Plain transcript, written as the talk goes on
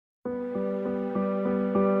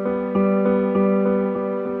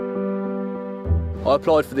I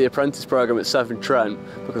applied for the apprentice programme at Severn Trent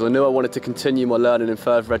because I knew I wanted to continue my learning in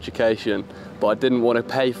further education, but I didn't want to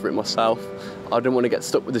pay for it myself. I didn't want to get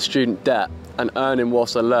stuck with the student debt, and earning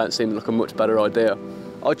whilst I learnt seemed like a much better idea.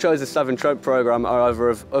 I chose the Severn Trent programme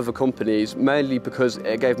over other companies mainly because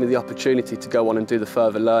it gave me the opportunity to go on and do the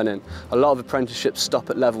further learning. A lot of apprenticeships stop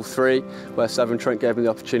at level 3, where Severn Trent gave me the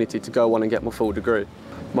opportunity to go on and get my full degree.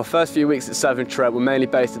 My first few weeks at Severn Trent were mainly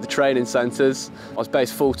based at the training centres. I was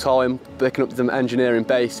based full-time, picking up some engineering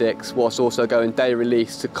basics, whilst also going day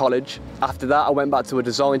release to college. After that, I went back to a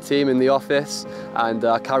design team in the office and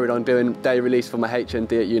carried on doing day release for my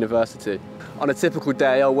HND at university. On a typical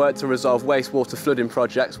day, I work to resolve wastewater flooding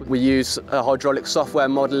projects. We use hydraulic software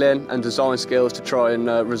modelling and design skills to try and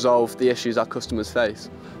resolve the issues our customers face.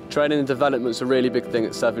 Training and development's a really big thing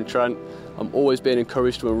at Severn Trent. I'm always being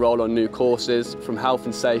encouraged to enrol on new courses, from health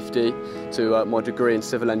and safety to my degree in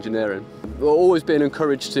civil engineering. We're always being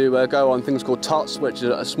encouraged to go on things called TOTS, which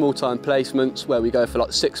are small-time placements, where we go for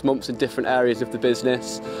like 6 months in different areas of the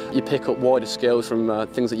business. You pick up wider skills from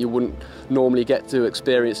things that you wouldn't normally get to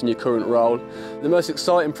experience in your current role. The most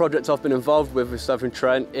exciting project I've been involved with Severn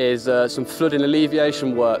Trent is some flooding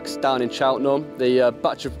alleviation works down in Cheltenham. The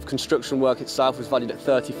batch of construction work itself was valued at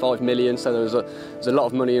 35 million, so there was a lot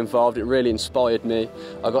of money involved. It really inspired me.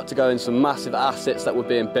 I got to go in some massive assets that were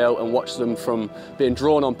being built and watch them from being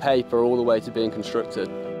drawn on paper all the way to being constructed.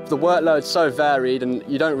 The workload's so varied and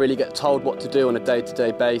you don't really get told what to do on a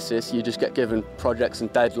day-to-day basis. You just get given projects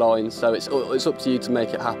and deadlines, so it's up to you to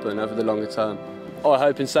make it happen over the longer term. I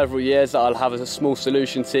hope in several years that I'll have a small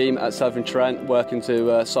solution team at Severn Trent working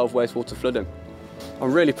to solve wastewater flooding.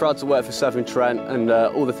 I'm really proud to work for Severn Trent and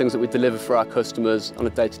all the things that we deliver for our customers on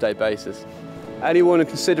a day-to-day basis. Anyone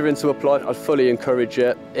considering to apply, I'd fully encourage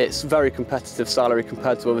it. It's a very competitive salary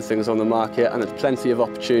compared to other things on the market, and there's plenty of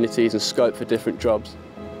opportunities and scope for different jobs.